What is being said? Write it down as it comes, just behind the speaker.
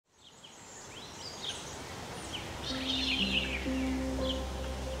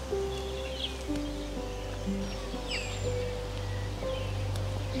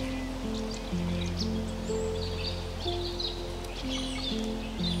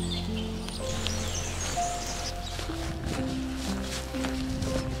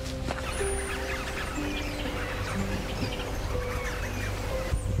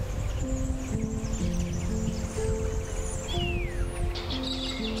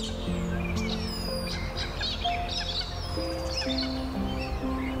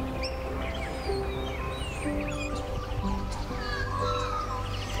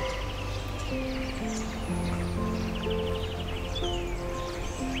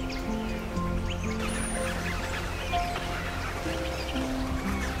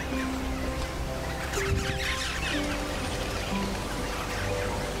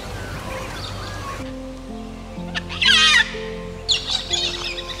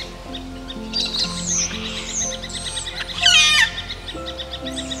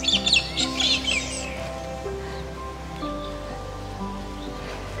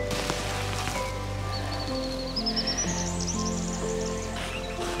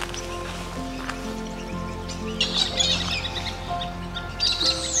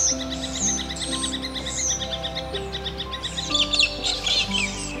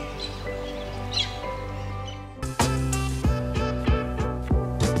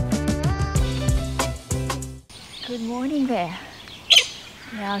Good morning there.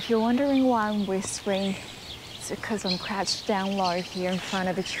 Now, if you're wondering why I'm whispering, it's because I'm crouched down low here in front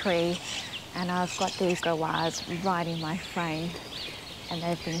of a tree and I've got these galahs right in my frame, and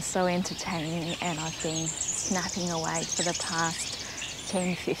they've been so entertaining and I've been snapping away for the past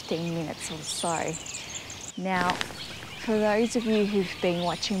 10-15 minutes or so. Now, for those of you who've been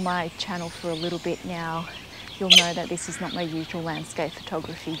watching my channel for a little bit now, you'll know that this is not my usual landscape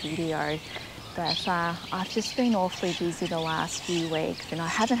photography video, but I've just been awfully busy the last few weeks and I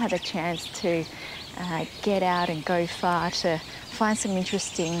haven't had a chance to get out and go far to find some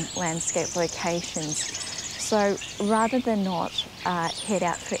interesting landscape locations. So rather than not head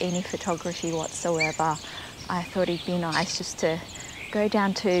out for any photography whatsoever, I thought it'd be nice just to go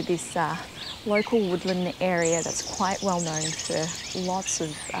down to this local woodland area that's quite well known for lots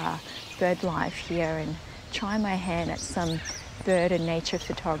of bird life here and try my hand at some bird and nature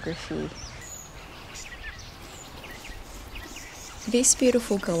photography. This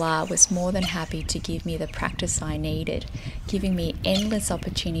beautiful galah was more than happy to give me the practice I needed, giving me endless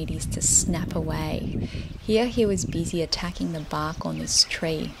opportunities to snap away. Here he was busy attacking the bark on this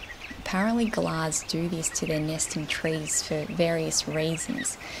tree. Apparently galahs do this to their nesting trees for various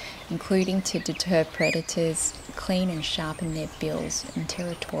reasons, including to deter predators, clean and sharpen their bills, and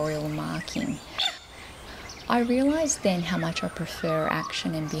territorial marking. I realised then how much I prefer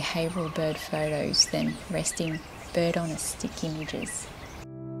action and behavioural bird photos than resting bird on a stick images.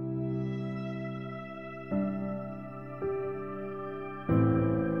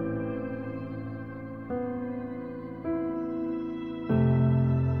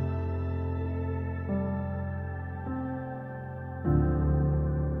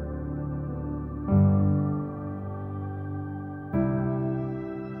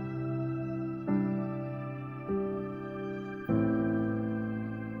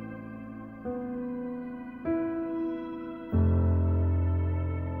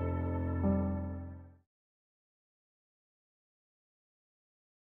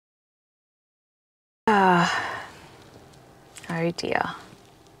 Oh dear.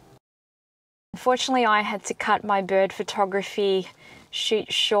 Unfortunately, I had to cut my bird photography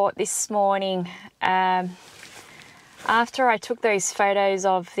shoot short this morning. After I took those photos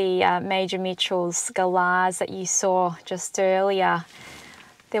of the Major Mitchell's galahs that you saw just earlier,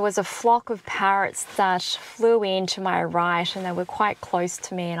 there was a flock of parrots that flew in to my right and they were quite close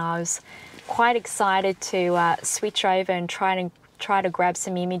to me, and I was quite excited to switch over and try to grab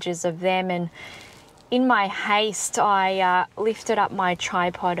some images of them. And in my haste, I lifted up my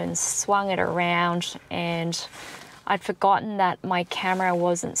tripod and swung it around, and I'd forgotten that my camera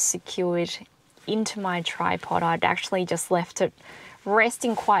wasn't secured into my tripod. I'd actually just left it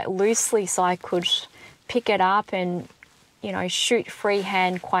resting quite loosely so I could pick it up and, you know, shoot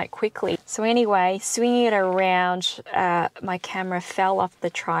freehand quite quickly. So anyway, swinging it around, my camera fell off the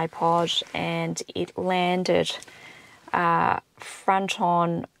tripod and it landed front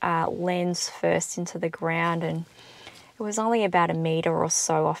on lens first into the ground, and it was only about a metre or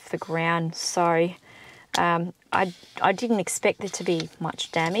so off the ground, so I didn't expect there to be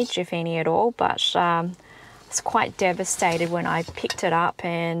much damage, if any at all, but I was quite devastated when I picked it up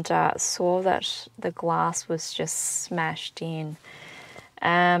and saw that the glass was just smashed in.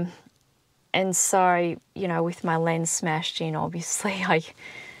 And so, you know, with my lens smashed in, obviously I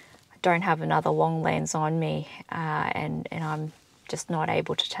don't have another long lens on me, and I'm just not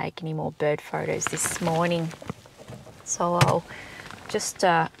able to take any more bird photos this morning. So I'll just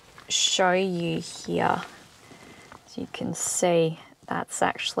show you here. As you can see, that's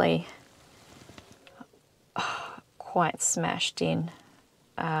actually quite smashed in.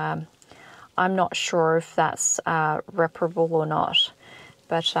 I'm not sure if that's reparable or not,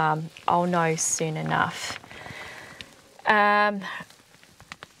 but I'll know soon enough.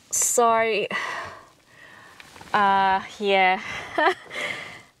 Yeah,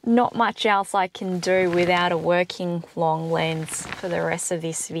 not much else I can do without a working long lens for the rest of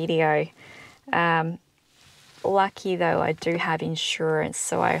this video. Lucky though, I do have insurance,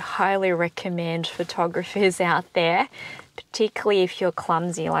 so I highly recommend photographers out there, particularly if you're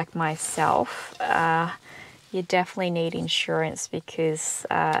clumsy like myself. You definitely need insurance because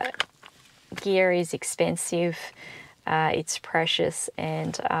gear is expensive. It's precious,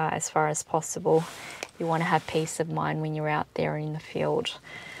 and as far as possible, you want to have peace of mind when you're out there in the field.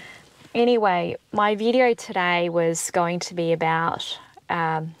 Anyway, my video today was going to be about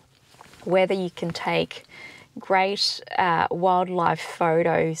whether you can take great wildlife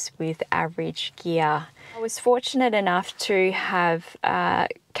photos with average gear. I was fortunate enough to have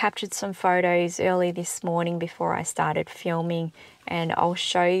captured some photos early this morning before I started filming, and I'll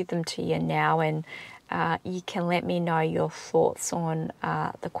show them to you now. And you can let me know your thoughts on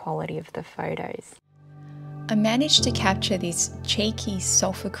the quality of the photos. I managed to capture this cheeky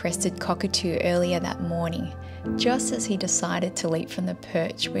sulphur-crested cockatoo earlier that morning, just as he decided to leap from the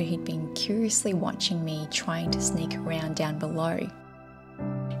perch where he'd been curiously watching me trying to sneak around down below.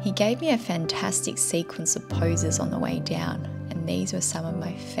 He gave me a fantastic sequence of poses on the way down, and these were some of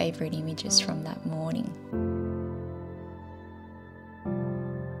my favourite images from that morning.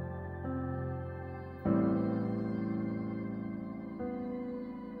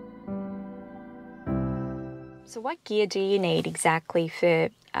 So what gear do you need exactly for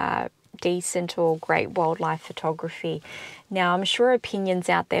decent or great wildlife photography? Now, I'm sure opinions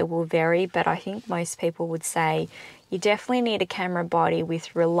out there will vary, but I think most people would say you definitely need a camera body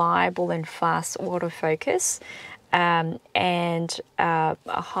with reliable and fast autofocus, and a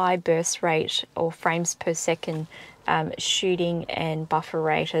high burst rate or frames per second shooting and buffer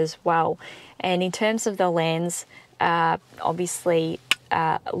rate as well. And in terms of the lens, obviously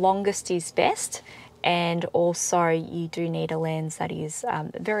longest is best. And also you do need a lens that is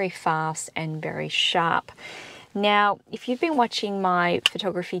very fast and very sharp. Now, if you've been watching my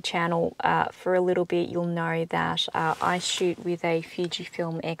photography channel for a little bit, you'll know that I shoot with a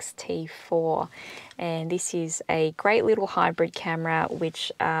Fujifilm X-T4, and this is a great little hybrid camera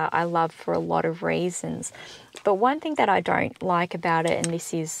which I love for a lot of reasons. But one thing that I don't like about it, and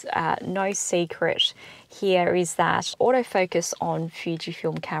this is no secret here, is that autofocus on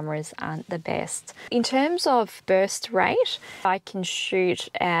Fujifilm cameras aren't the best. In terms of burst rate, I can shoot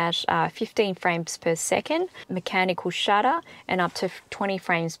at 15 frames per second, mechanical shutter, and up to 20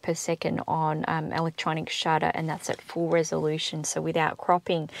 frames per second on electronic shutter, and that's at full resolution, so without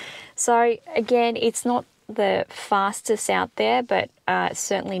cropping. So again, it's not the fastest out there, but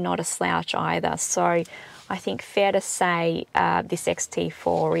certainly not a slouch either. So I think fair to say this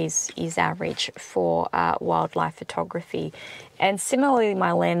X-T4 is average for wildlife photography. And similarly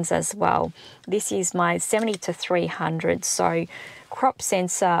my lens as well. This is my 70-300, so crop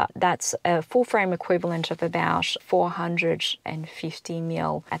sensor, that's a full frame equivalent of about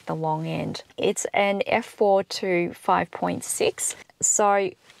 450mm at the long end. It's an f4 to 5.6, so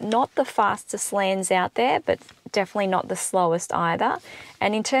not the fastest lens out there, but definitely not the slowest either.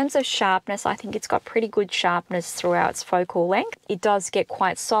 And in terms of sharpness, I think it's got pretty good sharpness throughout its focal length. It does get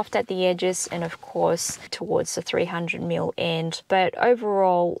quite soft at the edges and of course towards the 300mm end, but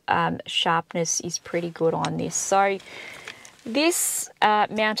overall sharpness is pretty good on this. So this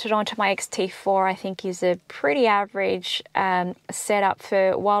mounted onto my X-T4 I think is a pretty average setup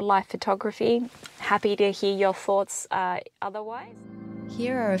for wildlife photography. Happy to hear your thoughts otherwise.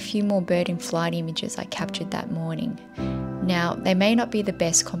 Here are a few more bird in flight images I captured that morning. Now, they may not be the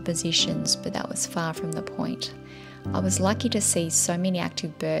best compositions, but that was far from the point. I was lucky to see so many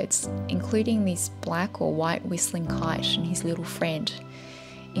active birds, including this black or white whistling kite and his little friend.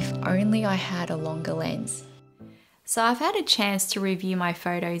 If only I had a longer lens. So I've had a chance to review my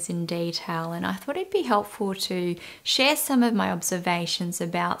photos in detail, and I thought it'd be helpful to share some of my observations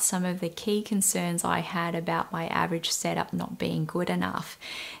about some of the key concerns I had about my average setup not being good enough.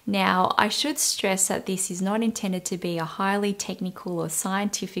 Now, I should stress that this is not intended to be a highly technical or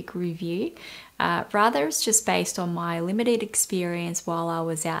scientific review. Rather, it's just based on my limited experience while I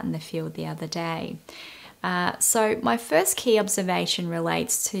was out in the field the other day. So my first key observation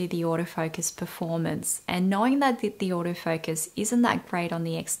relates to the autofocus performance, and knowing that the autofocus isn't that great on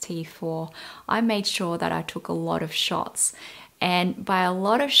the X-T4, I made sure that I took a lot of shots. And by a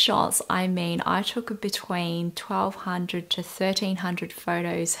lot of shots, I mean I took between 1,200 to 1,300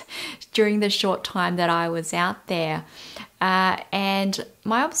 photos during the short time that I was out there. And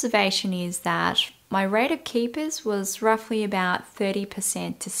my observation is that my rate of keepers was roughly about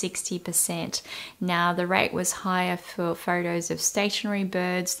 30% to 60%. Now, the rate was higher for photos of stationary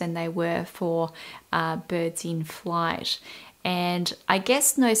birds than they were for birds in flight. And I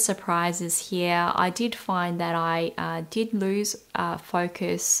guess no surprises here. I did find that I did lose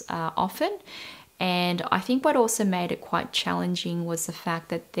focus often. And I think what also made it quite challenging was the fact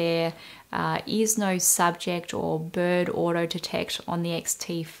that there is no subject or bird auto detect on the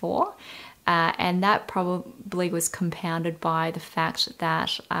X-T4. And that probably was compounded by the fact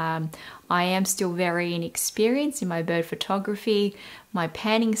that I am still very inexperienced in my bird photography. My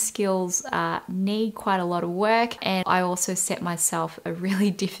panning skills need quite a lot of work, and I also set myself a really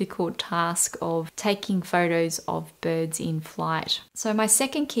difficult task of taking photos of birds in flight. So my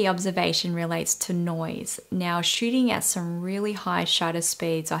second key observation relates to noise. Now, shooting at some really high shutter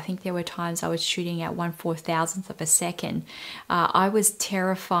speeds, I think there were times I was shooting at 1/4000th of a second, I was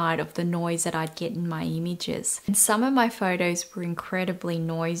terrified of the noise that I'd get in my images. And some of my photos were incredibly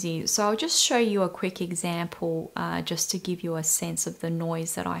noisy, so I would just show you a quick example just to give you a sense of the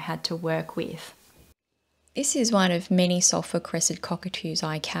noise that I had to work with. This is one of many sulphur-crested cockatoos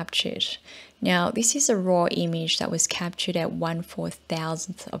I captured. Now, this is a raw image that was captured at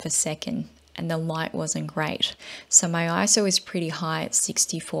 1/4000th of a second, and the light wasn't great, so my ISO is pretty high at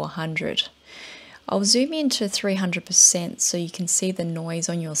 6400. I'll zoom in to 300% so you can see the noise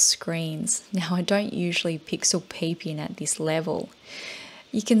on your screens. Now, I don't usually pixel peep in at this level.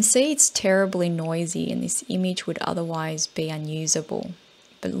 You can see it's terribly noisy and this image would otherwise be unusable.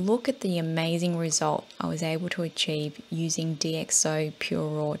 But look at the amazing result I was able to achieve using DxO Pure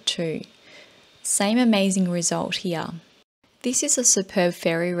Raw 2. Same amazing result here. This is a superb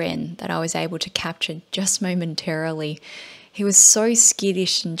fairy wren that I was able to capture just momentarily. He was so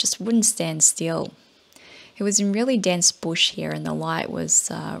skittish and just wouldn't stand still. He was in really dense bush here and the light was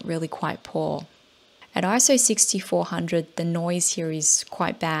really quite poor. At ISO 6400, the noise here is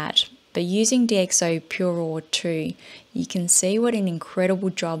quite bad. But using DxO Pure Raw 2, you can see what an incredible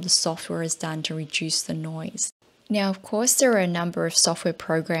job the software has done to reduce the noise. Now, of course, there are a number of software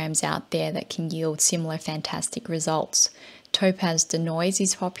programs out there that can yield similar fantastic results. Topaz Denoise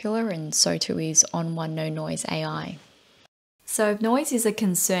is popular, and so too is On One No Noise AI. So if noise is a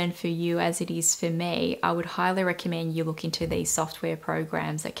concern for you as it is for me, I would highly recommend you look into these software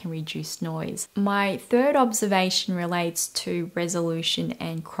programs that can reduce noise. My third observation relates to resolution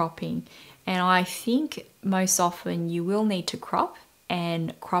and cropping. And I think most often you will need to crop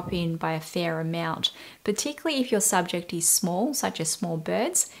and crop in by a fair amount, particularly if your subject is small, such as small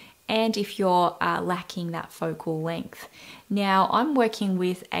birds, and if you're lacking that focal length. Now, I'm working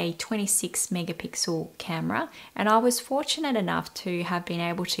with a 26 megapixel camera, and I was fortunate enough to have been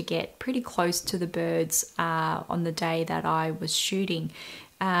able to get pretty close to the birds on the day that I was shooting.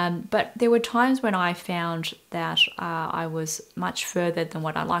 But there were times when I found that I was much further than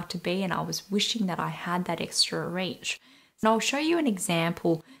what I'd like to be, and I was wishing that I had that extra reach. And I'll show you an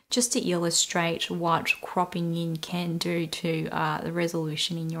example just to illustrate what cropping in can do to the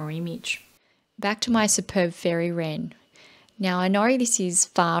resolution in your image. Back to my superb fairy wren. Now, I know this is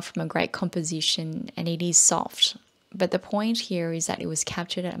far from a great composition and it is soft, but the point here is that it was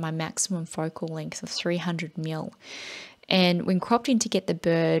captured at my maximum focal length of 300mm. And when cropped in to get the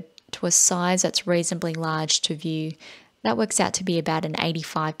bird to a size that's reasonably large to view, that works out to be about an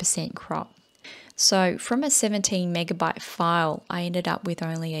 85% crop. So from a 17 megabyte file, I ended up with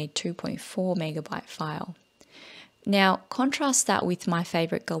only a 2.4 megabyte file. Now, contrast that with my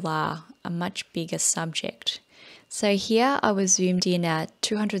favorite galah, a much bigger subject. So here I was zoomed in at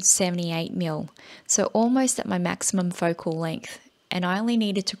 278mm, so almost at my maximum focal length, and I only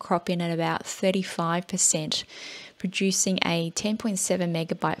needed to crop in at about 35%, producing a 10.7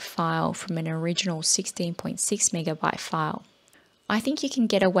 megabyte file from an original 16.6 megabyte file. I think you can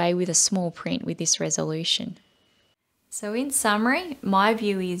get away with a small print with this resolution. So in summary, my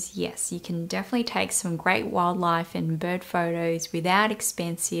view is yes, you can definitely take some great wildlife and bird photos without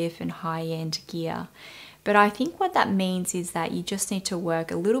expensive and high-end gear. But I think what that means is that you just need to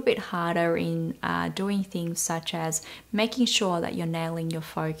work a little bit harder in doing things such as making sure that you're nailing your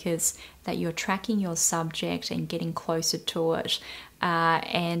focus, that you're tracking your subject and getting closer to it,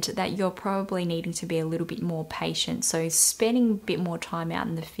 and that you're probably needing to be a little bit more patient. So spending a bit more time out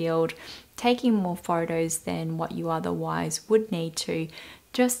in the field, taking more photos than what you otherwise would need to,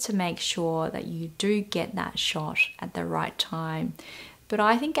 just to make sure that you do get that shot at the right time. But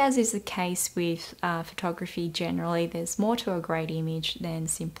I think, as is the case with photography generally, there's more to a great image than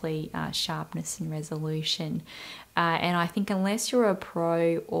simply sharpness and resolution. And I think unless you're a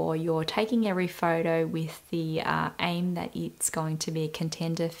pro or you're taking every photo with the aim that it's going to be a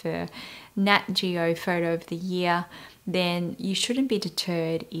contender for Nat Geo Photo of the Year, then you shouldn't be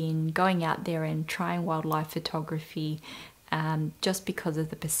deterred in going out there and trying wildlife photography just because of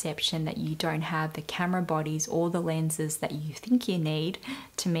the perception that you don't have the camera bodies or the lenses that you think you need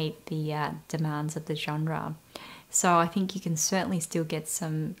to meet the demands of the genre. So I think you can certainly still get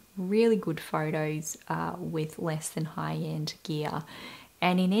some really good photos with less than high-end gear.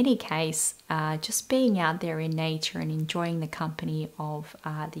 And in any case, just being out there in nature and enjoying the company of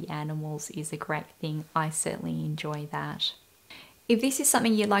the animals is a great thing. I certainly enjoy that. If this is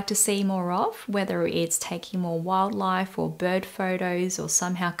something you'd like to see more of, whether it's taking more wildlife or bird photos or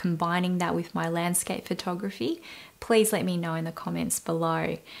somehow combining that with my landscape photography, please let me know in the comments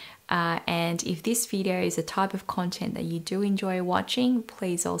below. And if this video is a type of content that you do enjoy watching,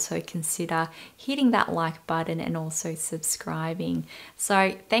 please also consider hitting that like button and also subscribing.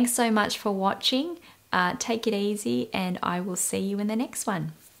 So thanks so much for watching. Take it easy and I will see you in the next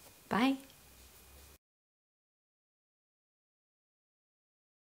one. Bye.